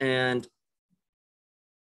 And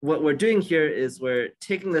what we're doing here is we're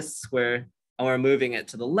taking this square and we're moving it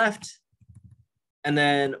to the left. And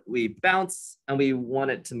then we bounce and we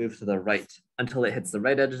want it to move to the right until it hits the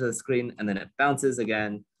right edge of the screen, and then it bounces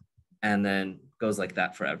again and then goes like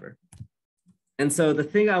that forever. And so the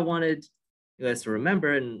thing I wanted you guys to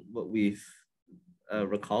remember and what we've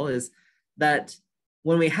recall is that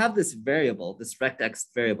when we have this variable, this rectx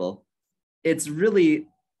variable, it's really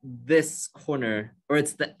this corner, or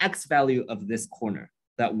it's the x value of this corner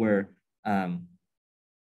that we're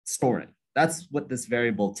storing. That's what this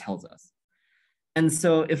variable tells us. And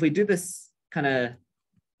so if we do this kind of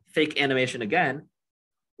fake animation again,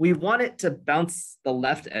 we want it to bounce the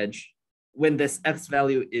left edge when this x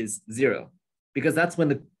value is 0, because that's when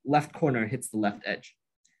the left corner hits the left edge.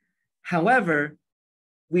 However,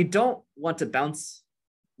 we don't want to bounce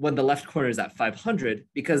when the left corner is at 500,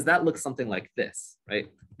 because that looks something like this, right?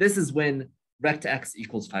 This is when rect(x)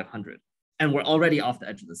 equals 500, and we're already off the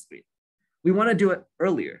edge of the screen. We want to do it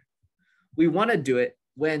earlier. We want to do it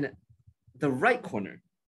when the right corner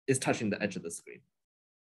is touching the edge of the screen,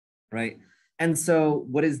 right? And so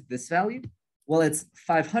what is this value? Well, it's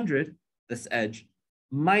 500, this edge,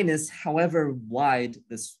 minus however wide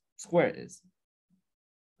this square is,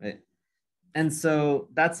 right? And so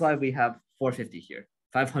that's why we have 450 here,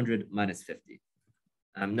 500 minus 50.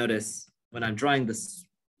 Notice when I'm drawing this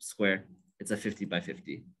square, it's a 50 by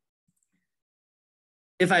 50.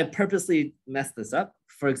 If I purposely mess this up,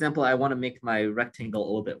 for example, I want to make my rectangle a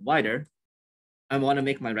little bit wider. I want to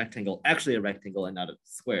make my rectangle actually a rectangle and not a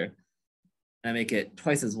square. And I make it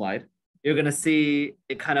twice as wide. You're going to see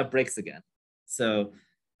it kind of breaks again. So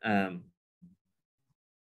you're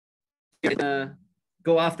gonna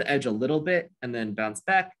go off the edge a little bit and then bounce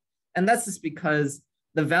back. And that's just because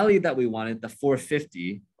the value that we wanted, the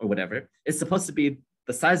 450 or whatever, is supposed to be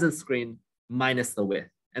the size of the screen minus the width.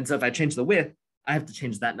 And so if I change the width, I have to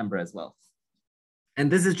change that number as well. And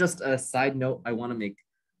this is just a side note I want to make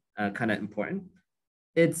kind of important.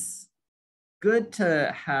 It's good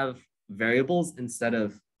to have variables instead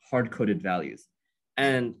of hard-coded values.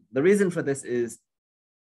 And the reason for this is,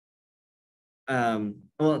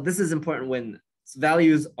 well, this is important when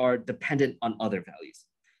values are dependent on other values.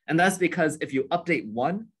 And that's because if you update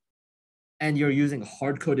one and you're using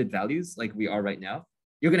hard-coded values like we are right now,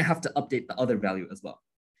 you're going to have to update the other value as well.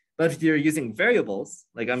 But if you're using variables,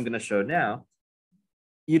 like I'm going to show now,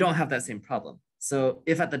 you don't have that same problem. So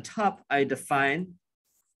if at the top I define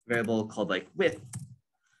a variable called like width,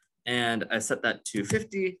 and I set that to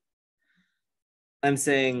 50, I'm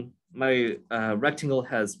saying my rectangle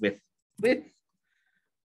has width.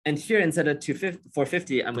 And here instead of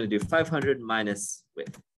 450, I'm going to do 500 minus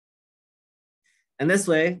width. And this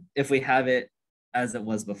way, if we have it as it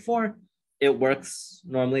was before, it works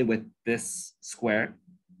normally with this square.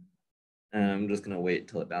 I'm just going to wait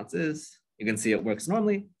till it bounces. You can see it works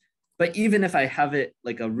normally. But even if I have it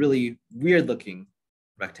like a really weird looking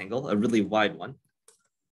rectangle, a really wide one,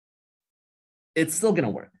 it's still going to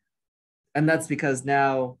work. And that's because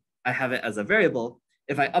now I have it as a variable.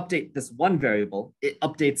 If I update this one variable, it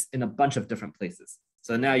updates in a bunch of different places.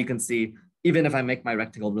 So now you can see, even if I make my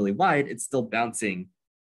rectangle really wide, it's still bouncing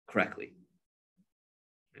correctly.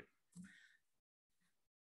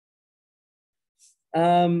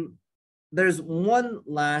 There's one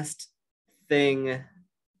last thing,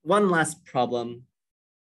 one last problem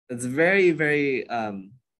that's very, very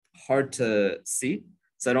hard to see.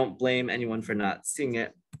 So I don't blame anyone for not seeing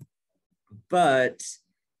it. But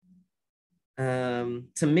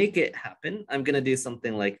to make it happen, I'm going to do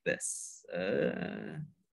something like this.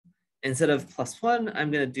 Instead of +1, I'm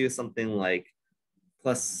going to do something like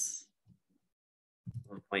plus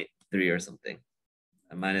 1.3 or something,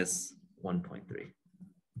 minus 1.3.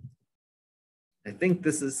 I think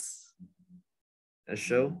this is a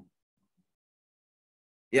show.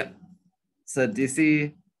 Yep. So do you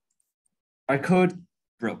see our code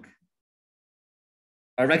broke?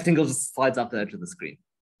 Our rectangle just slides off the edge of the screen,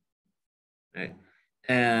 right?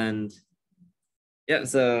 And yeah,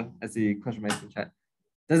 so I see question marks in chat.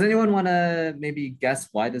 Does anyone want to maybe guess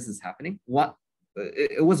why this is happening? What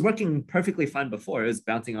it was working perfectly fine before. It was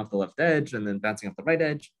bouncing off the left edge and then bouncing off the right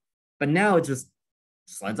edge, but now it just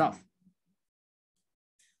slides off.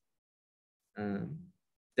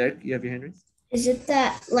 Derek, you have your hand raised? Is it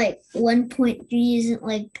that like 1.3 isn't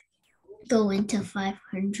like go into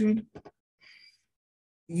 500?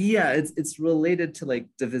 Yeah, it's related to like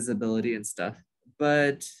divisibility and stuff,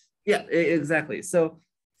 but yeah, exactly. So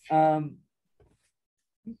I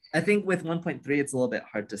think with 1.3, it's a little bit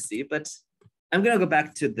hard to see, but I'm gonna go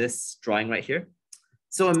back to this drawing right here.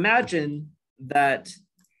 So imagine that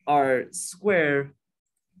our square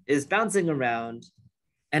is bouncing around,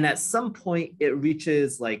 and at some point it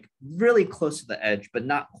reaches like really close to the edge, but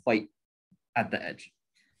not quite at the edge.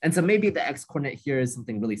 And so maybe the x coordinate here is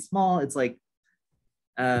something really small. It's like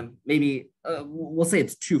maybe we'll say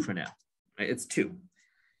it's 2 for now, right? It's 2.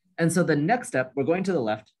 And so the next step, we're going to the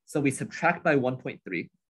left. So we subtract by 1.3.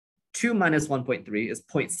 2 minus 1.3 is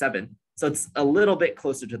 0.7. So it's a little bit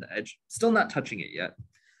closer to the edge, still not touching it yet.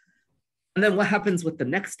 And then what happens with the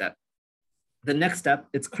next step? The next step,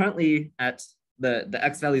 it's currently at, the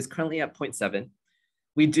x value is currently at 0.7.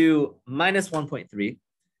 We do minus 1.3.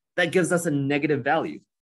 That gives us a negative value,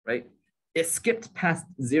 right? It skipped past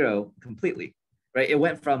 0 completely, right? It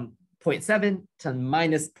went from 0.7 to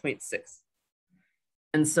minus 0.6.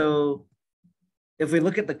 And so if we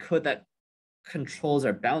look at the code that controls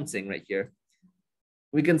our bouncing right here,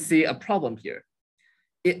 we can see a problem here.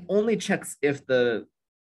 It only checks if the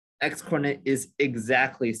x coordinate is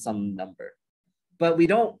exactly some number, but we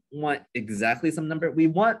don't want exactly some number. We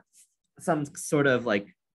want some sort of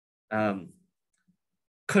like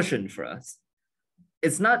cushion for us.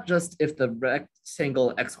 It's not just if the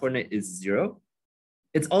rectangle x coordinate is 0,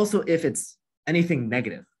 it's also if it's anything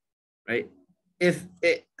negative, right? If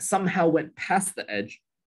it somehow went past the edge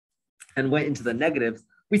and went into the negatives,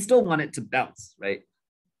 we still want it to bounce, right?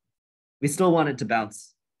 We still want it to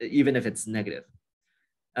bounce even if it's negative.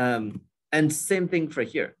 And same thing for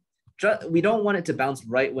here. We don't want it to bounce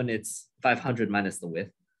right when it's 500 minus the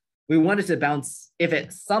width. We want it to bounce if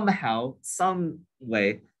it somehow, some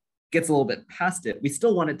way gets a little bit past it, we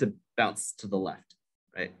still want it to bounce to the left,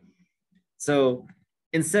 right? So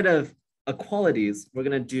instead of equalities, we're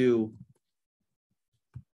gonna do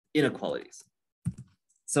inequalities.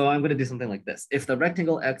 So I'm gonna do something like this. If the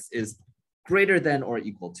rectangle x is greater than or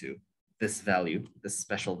equal to this value, this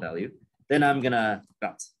special value, then I'm gonna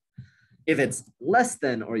bounce. If it's less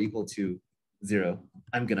than or equal to 0,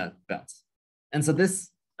 I'm gonna bounce. And so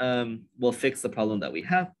this will fix the problem that we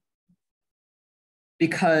have,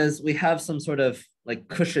 because we have some sort of like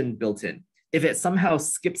cushion built in. If it somehow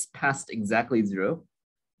skips past exactly 0,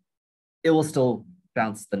 it will still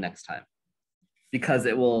bounce the next time, because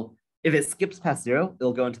it will, if it skips past 0,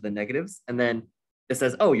 it'll go into the negatives, and then it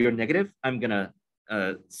says, oh, you're negative, I'm gonna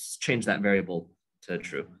change that variable to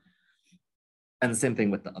true. And the same thing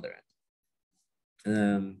with the other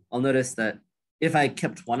end. I'll notice that if I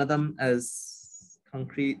kept one of them as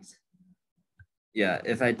concrete, yeah,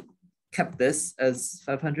 if I kept this as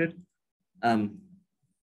 500, the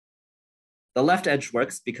left edge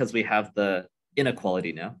works because we have the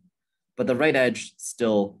inequality now, but the right edge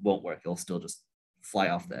still won't work. It'll still just fly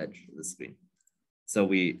off the edge of the screen. So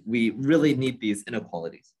we really need these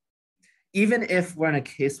inequalities, even if we're in a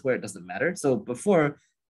case where it doesn't matter. So before,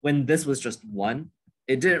 when this was just 1,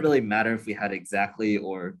 it didn't really matter if we had exactly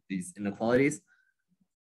or these inequalities.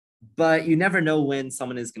 But you never know when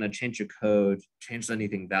someone is going to change your code, change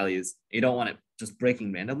anything values. You don't want it just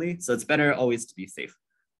breaking randomly. So it's better always to be safe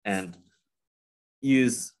and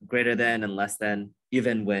use greater than and less than,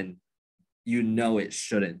 even when you know it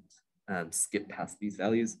shouldn't skip past these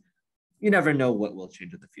values. You never know what will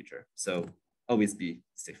change in the future. So always be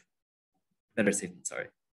safe. Better safe than sorry.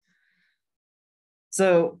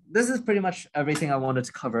 So this is pretty much everything I wanted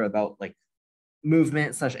to cover about like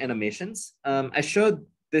movement / animations. I showed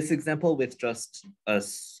this example with just a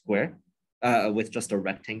square, with just a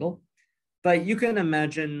rectangle, but you can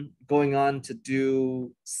imagine going on to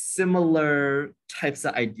do similar types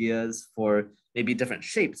of ideas for maybe different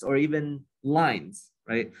shapes or even lines,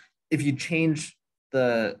 right? If you change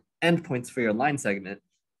the endpoints for your line segment,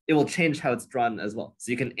 it will change how it's drawn as well.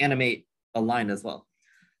 So you can animate a line as well.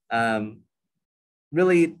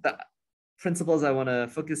 Really, the principles I want to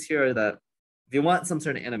focus here are that if you want some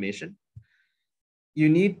sort of animation, you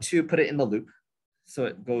need to put it in the loop so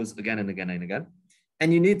it goes again and again and again.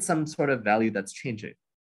 And you need some sort of value that's changing.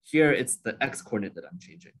 Here, it's the x coordinate that I'm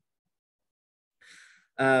changing.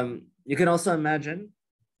 You can also imagine,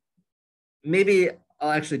 maybe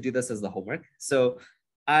I'll actually do this as the homework. So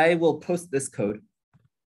I will post this code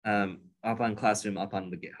up on Classroom, up on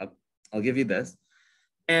the GitHub. I'll give you this.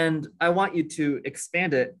 And I want you to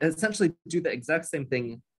expand it, essentially do the exact same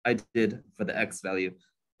thing I did for the x value,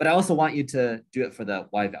 but I also want you to do it for the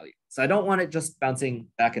y value. So I don't want it just bouncing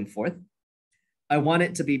back and forth. I want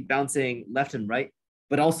it to be bouncing left and right,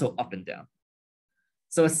 but also up and down.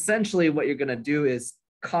 So essentially what you're gonna do is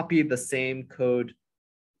copy the same code,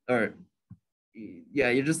 or yeah,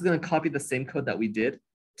 you're just gonna copy the same code that we did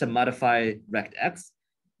to modify rect x.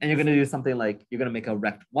 And you're gonna do something like, you're gonna make a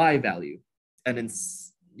rect y value. And then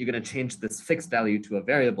you're gonna change this fixed value to a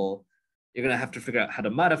variable. You're gonna have to figure out how to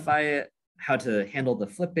modify it, how to handle the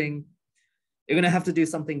flipping, you're going to have to do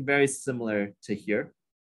something very similar to here.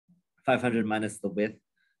 500 minus the width.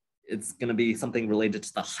 It's going to be something related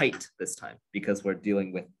to the height this time because we're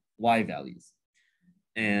dealing with y values.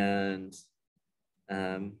 And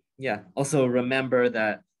yeah, also remember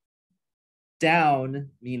that down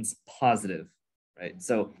means positive, right?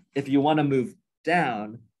 So if you want to move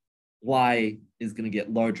down, y is going to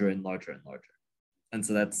get larger and larger and larger. And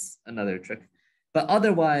so that's another trick. But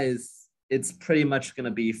otherwise, it's pretty much going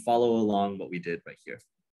to be follow along what we did right here.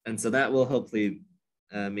 And so that will hopefully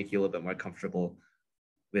make you a little bit more comfortable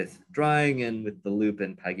with drawing and with the loop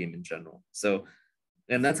and Pygame in general. So,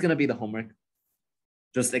 and that's going to be the homework.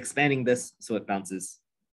 Just expanding this so it bounces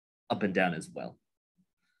up and down as well.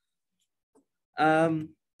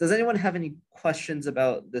 Does anyone have any questions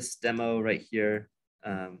about this demo right here?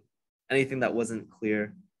 Anything that wasn't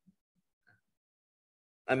clear?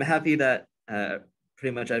 I'm happy that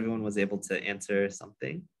pretty much everyone was able to answer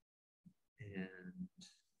something, and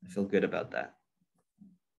I feel good about that.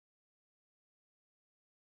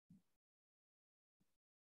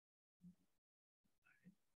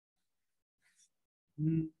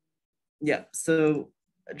 Yeah, so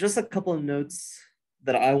just a couple of notes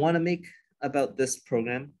that I want to make about this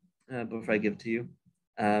program before I give to you.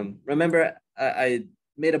 Remember, I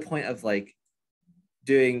made a point of like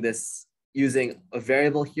doing this using a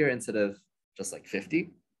variable here instead of just like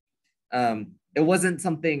 50. It wasn't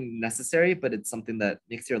something necessary, but it's something that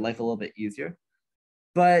makes your life a little bit easier.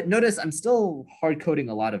 But notice I'm still hard coding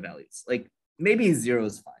a lot of values. Like maybe 0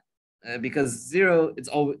 is fine because 0, it's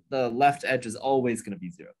always the left edge is always going to be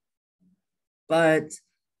 0. But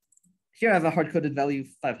here I have a hard coded value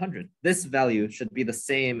 500. This value should be the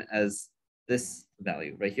same as this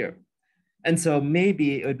value right here. And so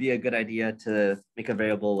maybe it would be a good idea to make a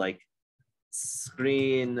variable like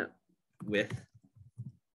screen width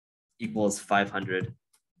equals 500,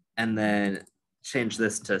 and then change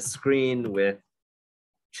this to screen width,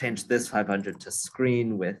 change this 500 to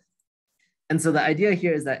screen width. And so the idea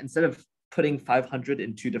here is that instead of putting 500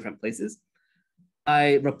 in 2 different places,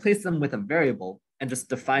 I replace them with a variable and just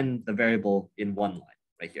define the variable in one line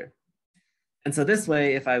right here. And so this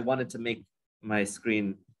way, if I wanted to make my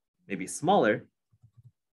screen maybe smaller,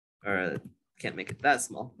 or can't make it that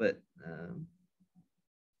small, but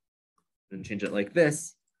and change it like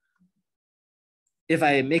this, if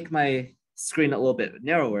I make my screen a little bit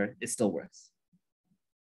narrower, it still works.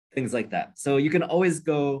 Things like that. So you can always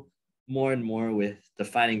go more and more with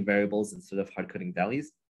defining variables instead of hard coding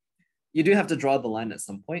values. You do have to draw the line at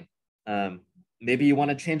some point. Maybe you want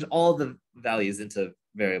to change all the values into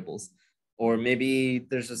variables, or maybe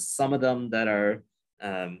there's just some of them that are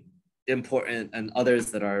important and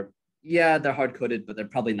others that are, yeah, they're hard coded, but they're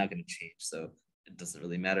probably not going to change. So it doesn't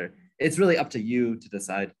really matter. It's really up to you to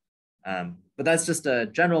decide. But that's just a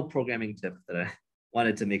general programming tip that I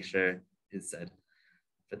wanted to make sure is said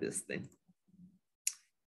for this thing.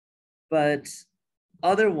 But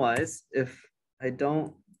otherwise, if I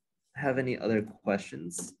don't have any other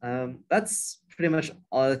questions, that's pretty much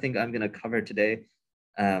all I think I'm going to cover today.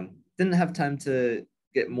 Didn't have time to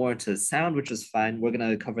get more into sound, which is fine. We're going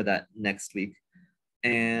to cover that next week.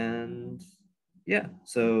 And yeah,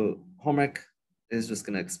 so homework is just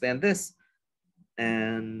going to expand this,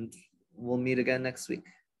 and we'll meet again next week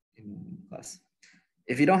in class.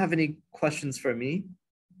 If you don't have any questions for me,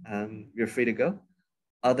 you're free to go.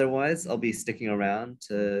 Otherwise, I'll be sticking around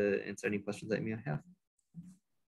to answer any questions that you may have.